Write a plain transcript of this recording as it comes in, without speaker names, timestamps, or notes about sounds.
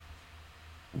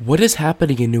What is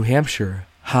happening in New Hampshire?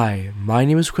 Hi, my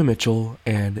name is Quinn Mitchell,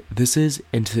 and this is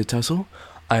Into the Tussle.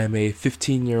 I am a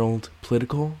 15-year-old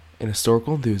political and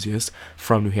historical enthusiast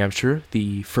from New Hampshire,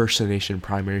 the first in the nation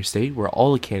primary state where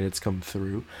all the candidates come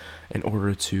through in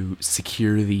order to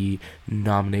secure the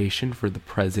nomination for the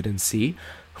presidency.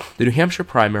 The New Hampshire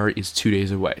primary is 2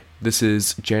 days away. This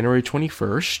is January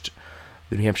 21st.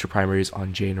 The New Hampshire primary is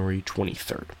on January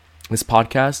 23rd. This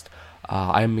podcast,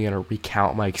 I'm going to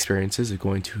recount my experiences of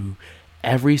going to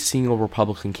every single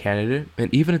Republican candidate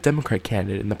and even a Democrat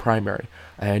candidate in the primary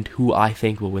and who I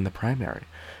think will win the primary.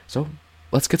 So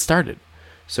let's get started.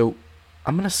 So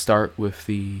I'm going to start with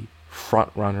the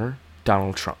front runner,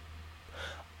 Donald Trump.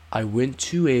 I went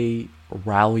to a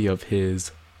rally of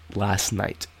his last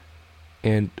night,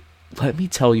 and let me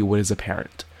tell you what is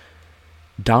apparent.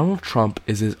 Donald Trump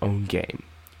is his own game.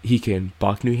 He can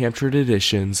buck New Hampshire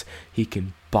traditions, he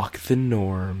can buck the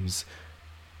norms,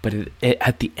 but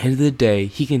at the end of the day,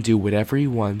 he can do whatever he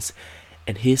wants,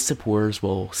 and his supporters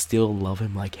will still love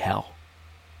him like hell.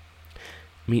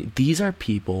 I mean, these are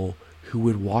people who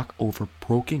would walk over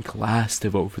broken glass to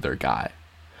vote for their guy.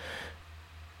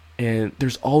 And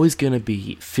there's always going to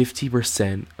be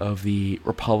 50% of the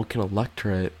Republican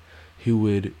electorate who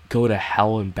would go to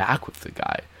hell and back with the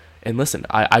guy. And listen,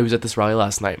 I was at this rally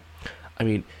last night. I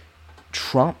mean,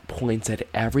 Trump points at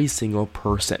every single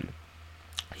person.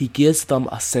 He gives them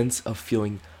a sense of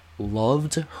feeling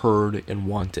loved, heard, and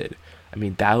wanted. I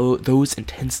mean, those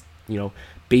intense,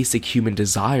 basic human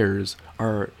desires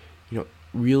are,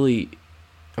 really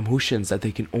emotions that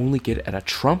they can only get at a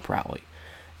Trump rally.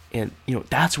 And,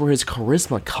 that's where his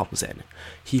charisma comes in.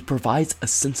 He provides a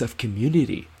sense of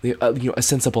community, a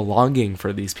sense of belonging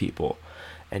for these people.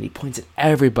 And he points at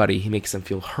everybody. He makes them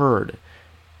feel heard.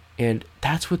 And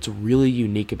that's what's really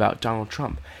unique about Donald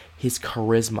Trump. His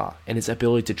charisma and his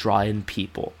ability to draw in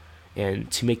people and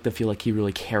to make them feel like he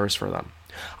really cares for them.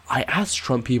 I asked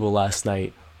Trump people last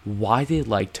night why they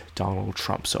liked Donald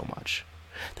Trump so much.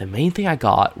 The main thing I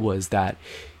got was that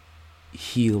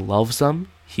he loves them,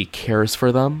 he cares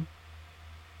for them,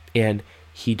 and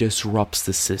he disrupts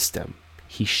the system.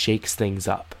 He shakes things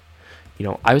up.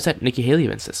 I was at Nikki Haley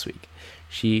events this week.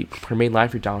 Her main line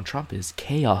for Donald Trump is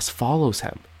chaos follows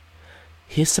him.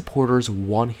 His supporters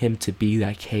want him to be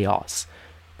that chaos.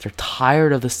 They're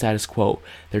tired of the status quo.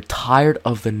 They're tired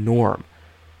of the norm.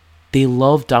 They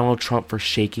love Donald Trump for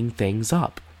shaking things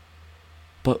up.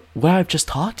 But what I've just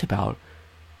talked about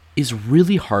is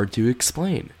really hard to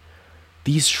explain.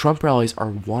 These Trump rallies are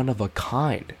one of a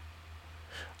kind.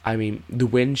 I mean, the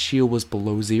windshield was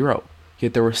below zero,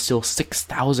 yet there were still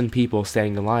 6,000 people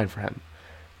standing in line for him.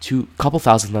 A couple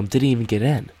thousand of them didn't even get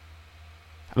in.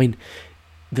 I mean,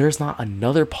 there's not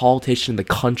another politician in the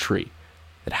country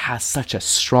that has such a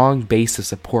strong base of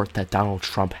support that Donald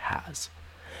Trump has.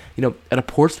 At a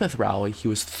Portsmouth rally, he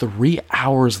was 3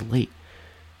 hours late.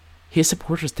 His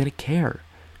supporters didn't care.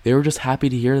 They were just happy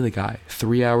to hear the guy,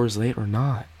 3 hours late or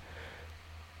not.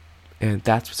 And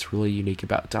that's what's really unique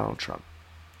about Donald Trump.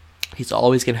 He's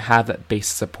always going to have that base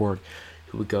of support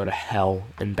who would go to hell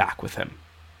and back with him.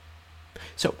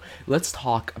 So let's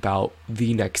talk about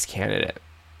the next candidate,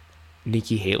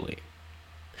 Nikki Haley.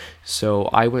 So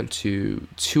I went to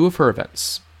 2 of her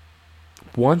events.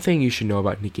 One thing you should know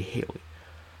about Nikki Haley,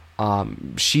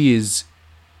 she is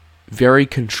very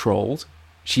controlled.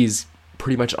 She's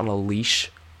pretty much on a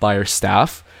leash by her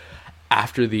staff.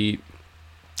 After the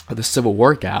Civil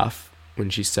War gaffe, when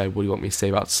she said, "What do you want me to say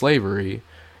about slavery?"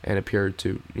 and appeared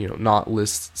to not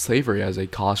list slavery as a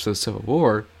cause for the Civil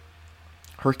War,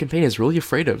 her campaign is really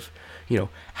afraid of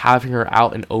having her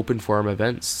out in open forum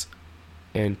events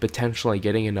and potentially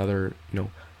getting another,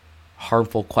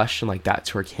 harmful question like that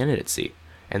to her candidacy.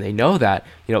 And they know that,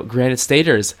 granted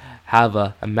staters have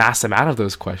a mass amount of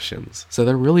those questions. So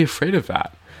they're really afraid of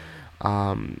that.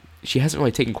 She hasn't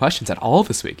really taken questions at all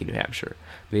this week in New Hampshire.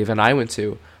 The event I went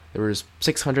to, there was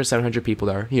 600, 700 people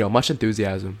there, much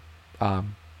enthusiasm.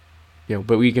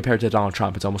 But we compare it to Donald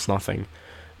Trump, it's almost nothing.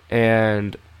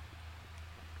 And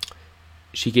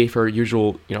she gave her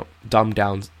usual, dumbed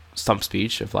down stump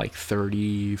speech of like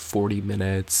 30, 40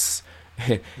 minutes.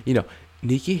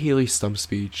 Nikki Haley's stump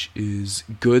speech is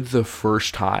good the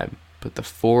first time, but the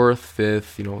fourth,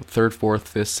 fifth, third, fourth,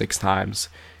 fifth, sixth times,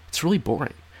 it's really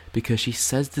boring because she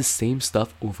says the same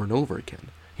stuff over and over again.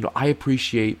 I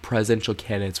appreciate presidential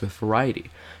candidates with variety.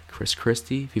 Chris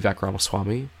Christie, Vivek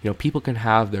Ramaswamy, people can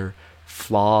have their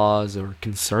flaws or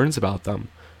concerns about them,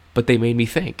 but they made me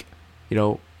think,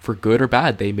 for good or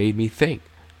bad, they made me think.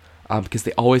 Because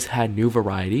they always had new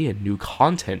variety and new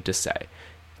content to say.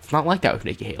 It's not like that with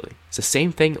Nikki Haley. It's the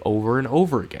same thing over and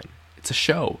over again. It's a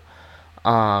show.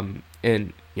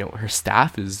 And Her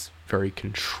staff is very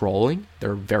controlling.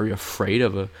 They're very afraid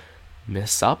of a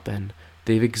mess up, and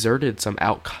they've exerted some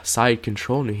outside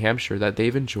control in New Hampshire that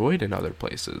they've enjoyed in other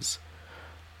places.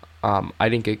 I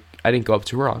didn't go up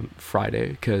to her on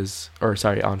Friday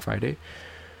on Friday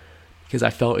because I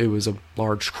felt it was a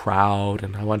large crowd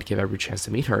and I wanted to give every chance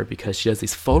to meet her because she does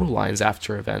these photo lines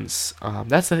after events.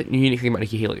 That's the unique thing about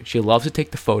Nikki Haley. She loves to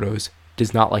take the photos,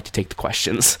 does not like to take the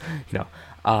questions.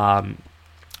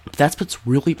 That's what's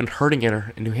really been hurting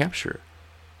her in New Hampshire.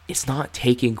 It's not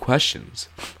taking questions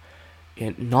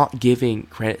and not giving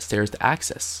Granite Staters the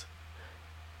access.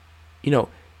 The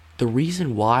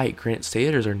reason why Granite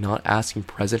Staters are not asking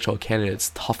presidential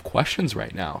candidates tough questions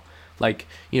right now,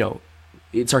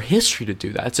 it's our history to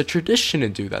do that. It's a tradition to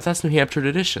do that. That's New Hampshire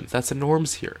traditions. That's the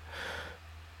norms here.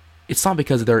 It's not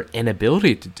because of their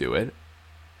inability to do it.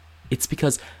 It's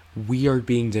because we are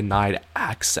being denied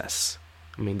access.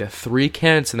 The 3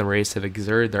 candidates in the race have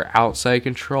exerted their outside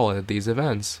control at these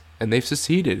events, and they've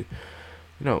succeeded.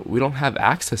 We don't have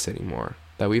access anymore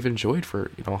that we've enjoyed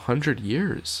for 100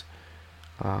 years.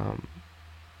 And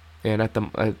at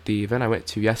the event I went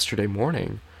to yesterday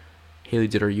morning, Haley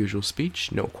did her usual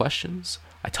speech, no questions.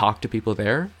 I talked to people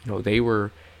there. They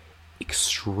were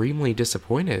extremely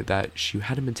disappointed that she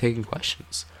hadn't been taking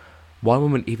questions. One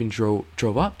woman even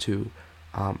drove up to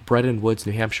Breton Woods,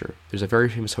 New Hampshire. There's a very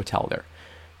famous hotel there.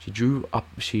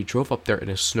 She drove up there in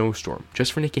a snowstorm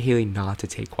just for Nikki Haley not to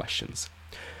take questions.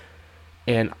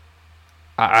 And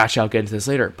I'll get into this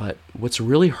later, but what's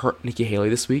really hurt Nikki Haley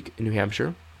this week in New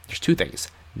Hampshire, there's 2 things.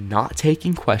 Not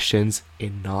taking questions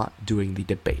and not doing the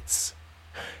debates.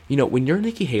 When you're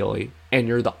Nikki Haley and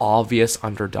you're the obvious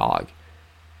underdog,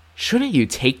 shouldn't you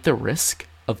take the risk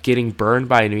of getting burned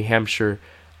by a New Hampshire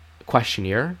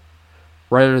questionnaire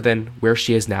rather than where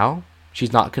she is now?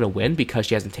 She's not going to win because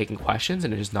she hasn't taken questions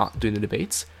and is not doing the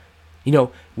debates.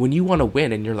 When you want to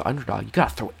win and you're the underdog, you got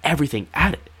to throw everything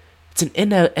at it. It's an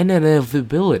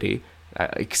inevitability.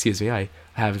 Excuse me, I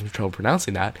have trouble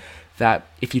pronouncing that. That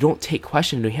if you don't take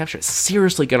questions in New Hampshire, it's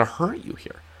seriously going to hurt you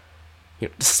here.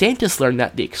 DeSantis learned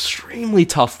that the extremely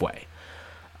tough way.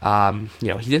 He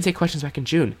didn't take questions back in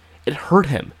June. It hurt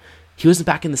him. He wasn't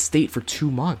back in the state for 2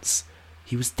 months.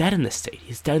 He was dead in the state.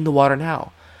 He's dead in the water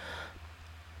now.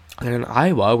 And in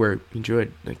Iowa, where he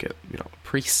enjoyed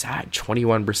pretty sad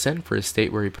 21% for a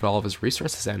state where he put all of his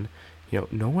resources in,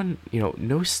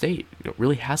 no state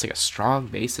really has a strong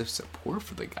base of support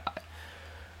for the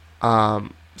guy.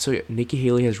 So Nikki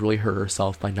Haley has really hurt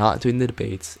herself by not doing the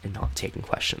debates and not taking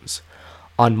questions.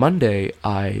 On Monday,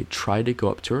 I tried to go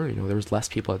up to her. There was less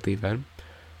people at the event.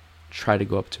 Tried to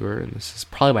go up to her, and this is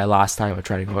probably my last time of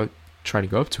trying to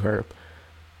go up to her.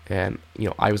 And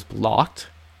I was blocked.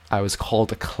 I was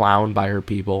called a clown by her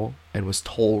people and was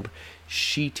told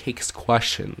she takes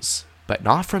questions, but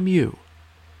not from you,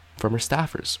 from her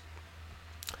staffers.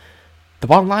 The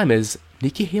bottom line is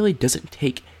Nikki Haley doesn't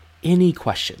take any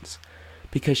questions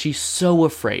because she's so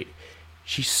afraid.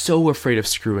 She's so afraid of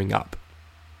screwing up.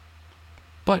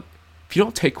 But if you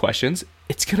don't take questions,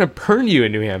 it's going to burn you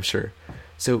in New Hampshire.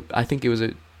 So I think it was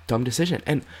a dumb decision.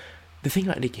 And the thing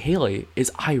about Nikki Haley is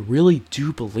I really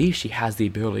do believe she has the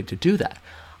ability to do that.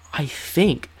 I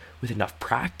think with enough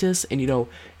practice, and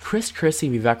Chris Christie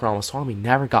and Vivek Ramaswamy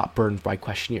never got burned by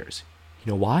questionnaires.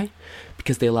 Why?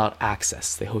 Because they allowed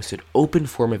access. They hosted open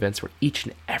forum events where each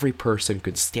and every person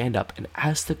could stand up and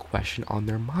ask the question on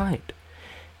their mind.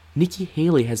 Nikki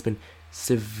Haley has been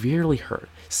severely hurt,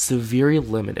 severely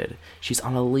limited. She's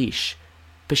on a leash,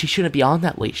 but she shouldn't be on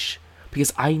that leash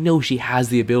because I know she has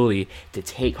the ability to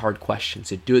take hard questions,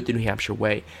 to do it the New Hampshire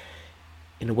way,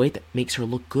 in a way that makes her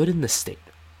look good in the state.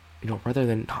 Rather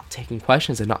than not taking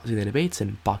questions and not doing the debates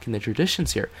and bucking the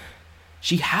traditions here.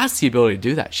 She has the ability to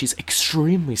do that. She's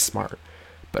extremely smart.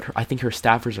 But I think her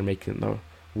staffers are making the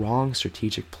wrong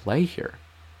strategic play here.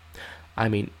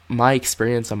 My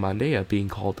experience on Monday of being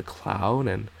called a clown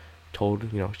and told,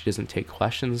 she doesn't take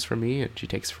questions from me and she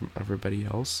takes from everybody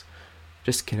else,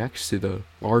 just connects to the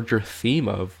larger theme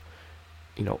of,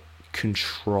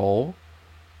 control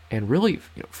and really,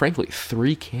 frankly,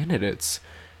 3 candidates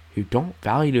who don't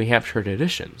value New Hampshire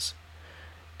traditions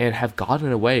and have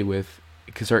gotten away with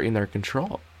exerting their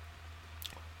control.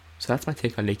 So that's my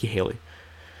take on Nikki Haley.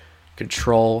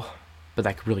 Control, but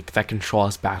that control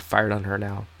has backfired on her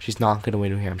now. She's not going to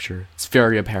win New Hampshire. It's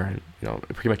very apparent.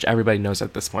 Pretty much everybody knows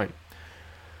at this point.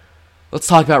 Let's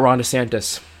talk about Ron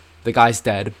DeSantis. The guy's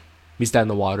dead. He's dead in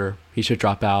the water. He should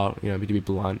drop out, to be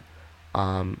blunt.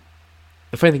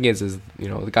 The funny thing is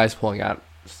the guy's pulling out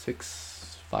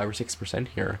 5 or 6%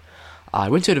 here. I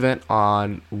went to an event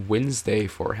on Wednesday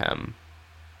for him.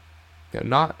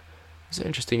 It's an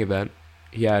interesting event.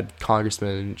 he had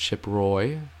Congressman Chip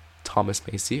Roy, Thomas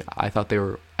Macy. I thought they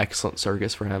were excellent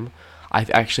surrogates for him. I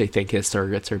actually think his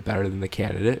surrogates are better than the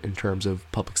candidate in terms of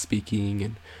public speaking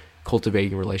and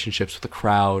cultivating relationships with the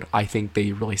crowd. I think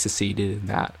they really succeeded in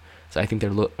that. So I think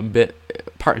they're a bit,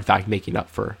 part in fact, making up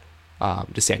for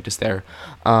DeSantis there.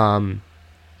 I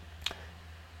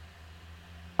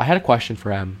had a question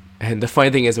for him. And the funny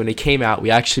thing is, when he came out,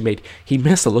 he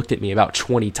must have looked at me about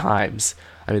 20 times.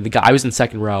 I mean, I was in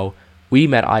second row. We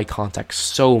met eye contact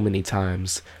so many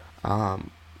times. Not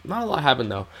a lot happened,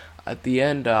 though. At the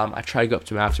end, I tried to go up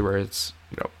to him afterwards.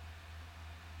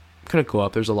 Couldn't go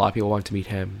up. There's a lot of people wanting to meet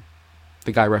him.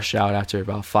 The guy rushed out after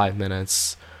about 5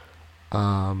 minutes.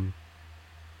 But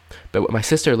what my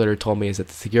sister later told me is that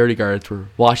the security guards were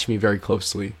watching me very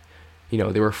closely.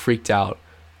 They were freaked out.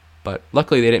 But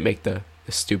luckily, they didn't make the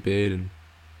stupid and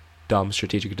dumb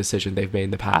strategic decision they've made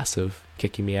in the past of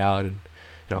kicking me out and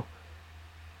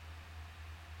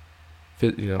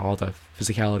all the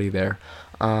physicality there.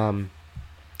 But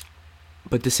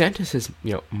DeSantis'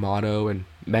 motto and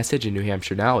message in New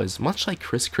Hampshire now is much like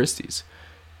Chris Christie's.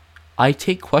 I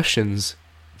take questions,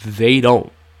 they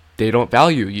don't. They don't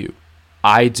value you.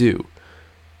 I do.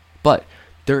 But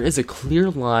there is a clear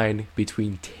line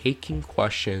between taking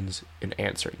questions and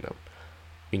answering them.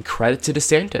 I mean, credit to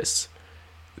DeSantis.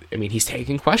 I mean, he's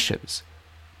taking questions,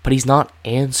 but he's not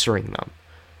answering them.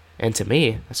 And to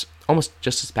me, that's almost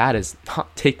just as bad as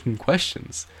not taking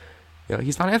questions.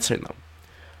 He's not answering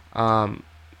them.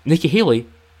 Nikki Haley,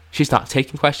 she's not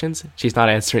taking questions. She's not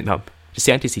answering them.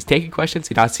 DeSantis, he's taking questions.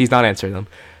 He's not answering them.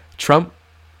 Trump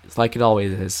is like it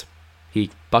always is. He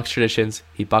bucks traditions.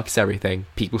 He bucks everything.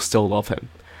 People still love him.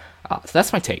 So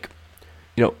that's my take.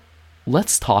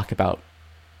 Let's talk about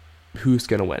who's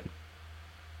going to win.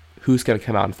 Who's going to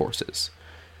come out in forces.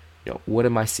 What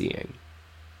am I seeing?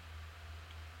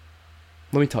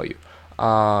 Let me tell you.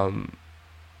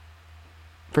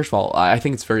 First of all, I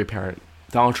think it's very apparent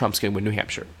Donald Trump's going to win New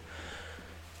Hampshire.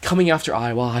 Coming after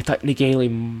Iowa, I thought Nikki Haley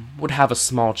would have a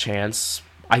small chance.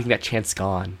 I think that chance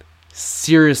gone.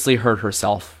 Seriously hurt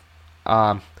herself.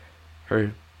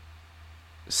 Her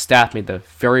staff made the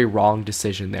very wrong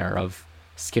decision there of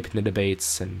skipping the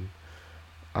debates and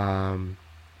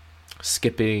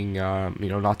skipping,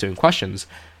 not doing questions.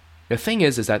 The thing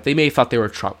is that they may have thought they were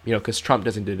Trump, because Trump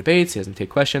doesn't do debates, he doesn't take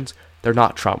questions. They're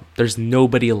not Trump. There's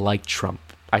nobody like Trump.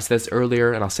 I said this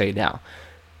earlier, and I'll say it now.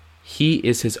 He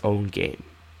is his own game.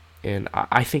 And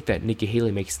I think that Nikki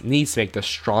Haley needs to make the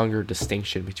stronger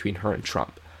distinction between her and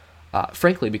Trump.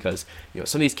 Frankly, because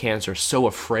some of these candidates are so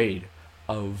afraid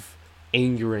of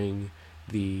angering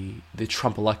the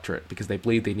Trump electorate because they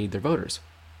believe they need their voters.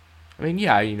 I mean,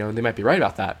 yeah, they might be right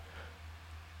about that,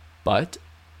 but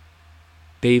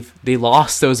they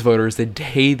lost those voters the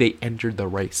day they entered the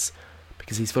race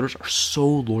because these voters are so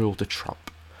loyal to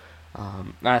Trump.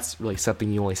 That's really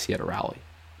something you only see at a rally.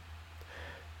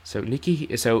 So Nikki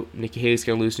Haley's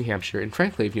going to lose New Hampshire, and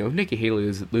frankly, if Nikki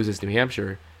Haley loses New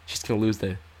Hampshire, she's going to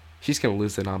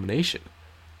lose the nomination.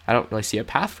 I don't really see a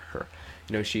path for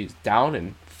her. She's down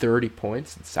in 30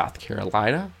 points in South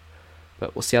Carolina,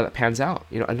 but we'll see how that pans out.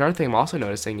 Another thing I'm also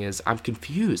noticing is I'm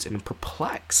confused and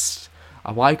perplexed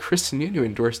on why Chris Sununu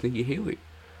endorsed Nikki Haley.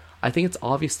 I think it's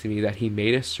obvious to me that he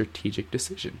made a strategic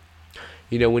decision.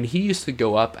 When he used to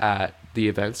go up at the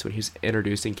events when he was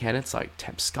introducing candidates like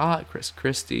Tim Scott, Chris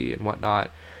Christie, and whatnot,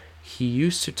 he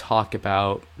used to talk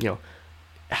about,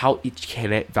 how each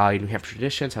candidate valued New Hampshire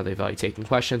traditions, how they value taking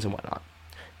questions and whatnot.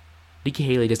 Nikki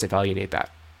Haley doesn't value any of that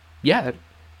yet.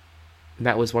 And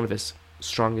that was one of his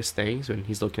strongest things when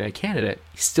he's looking at a candidate.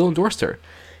 He still endorsed her,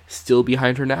 still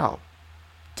behind her now,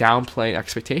 downplaying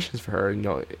expectations for her,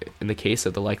 in the case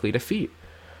of the likely defeat.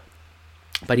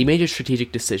 But he made a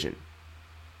strategic decision.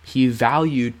 He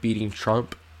valued beating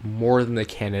Trump more than the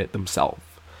candidate themselves.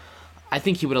 I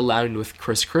think he would have aligned with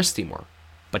Chris Christie more,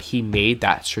 but he made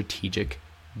that strategic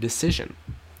decision.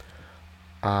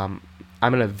 I'm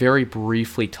going to very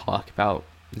briefly talk about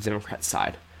the Democrat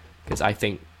side because I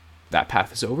think that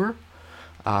path is over.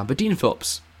 But Dean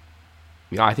Phillips,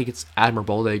 I think it's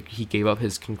admirable that he gave up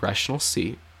his congressional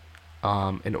seat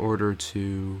in order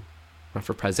to run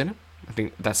for president. I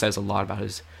think that says a lot about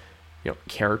his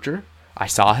character. I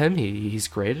saw him. He's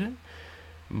great at it.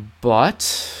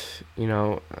 But,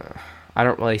 I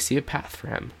don't really see a path for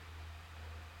him.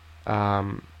 I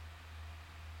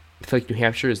feel like New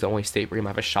Hampshire is the only state where he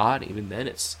might have a shot. Even then,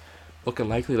 it's looking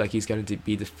likely like he's going to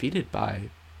be defeated by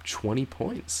 20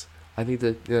 points. I think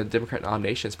the Democrat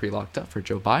nomination is pretty locked up for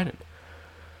Joe Biden.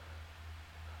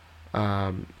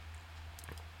 But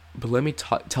let me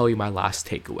tell you my last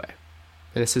takeaway.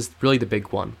 And this is really the big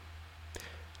one.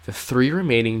 The 3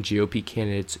 remaining GOP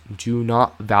candidates do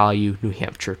not value New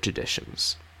Hampshire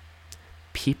traditions.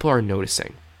 People are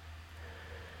noticing.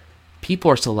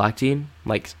 People are selecting,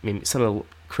 like, I mean, some of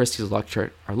Christie's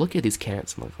electorate are looking at these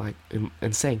candidates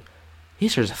and saying,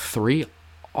 these are 3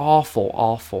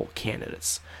 awful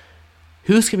candidates.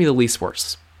 Who's going to be the least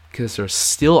worst? Because there's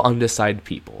still undecided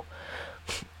people.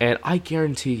 And I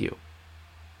guarantee you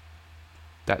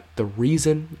that the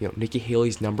reason, Nikki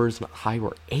Haley's numbers not high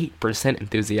were 8%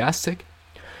 enthusiastic,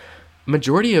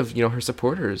 majority of, her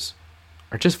supporters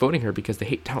are just voting her because they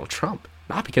hate Donald Trump,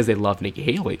 not because they love Nikki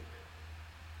Haley,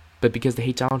 but because they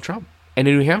hate Donald Trump. And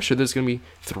in New Hampshire, there's going to be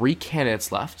 3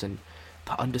 candidates left, and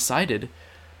the undecided,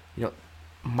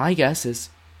 my guess is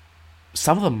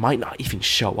some of them might not even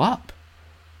show up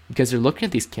because they're looking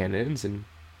at these candidates and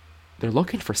they're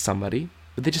looking for somebody,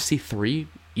 but they just see 3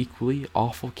 equally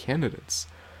awful candidates.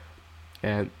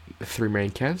 And the 3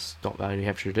 main candidates don't value New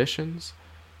Hampshire traditions.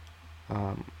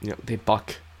 They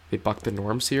buck the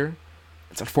norms here.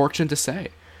 It's unfortunate to say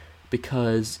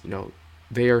because,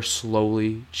 they are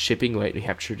slowly chipping away at New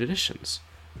Hampshire traditions.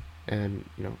 And,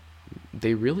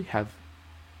 they really have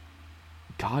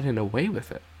gotten away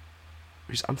with it,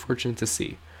 which is unfortunate to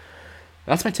see.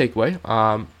 That's my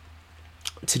takeaway.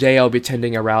 Today I'll be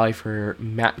attending a rally for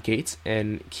Matt Gaetz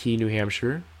in Key, New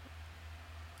Hampshire,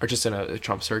 or just in a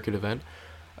Trump circuit event.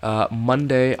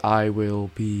 Monday I will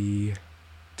be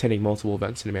attending multiple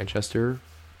events in Manchester.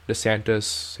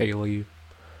 DeSantis, Haley,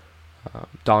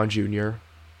 Don Jr.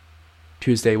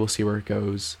 Tuesday we'll see where it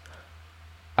goes.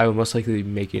 I will most likely be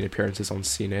making appearances on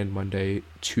CNN Monday,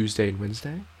 Tuesday, and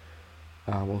Wednesday.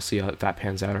 We'll see how that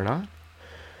pans out or not.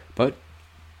 But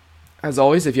as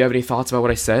always, if you have any thoughts about what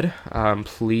I said,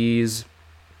 please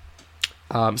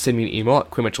send me an email at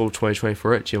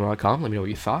quimmitchell2024@gmail.com. Let me know what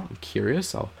you thought. I'm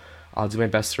curious. I'll do my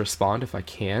best to respond if I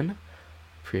can.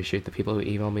 Appreciate the people who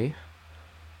email me.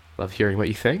 Love hearing what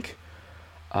you think.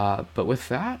 But with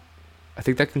that, I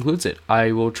think that concludes it.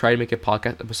 I will try to make a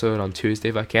podcast episode on Tuesday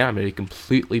if I can. I'm going to be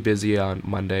completely busy on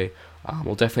Monday.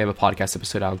 We'll definitely have a podcast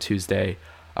episode on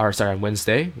on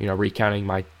Wednesday, recounting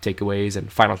my takeaways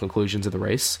and final conclusions of the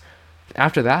race.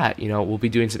 After that, we'll be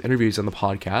doing some interviews on the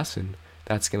podcast, and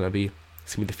that's going to be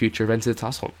the future events of the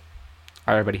tussle.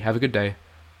 All right, everybody, have a good day.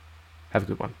 Have a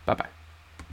good one. Bye-bye.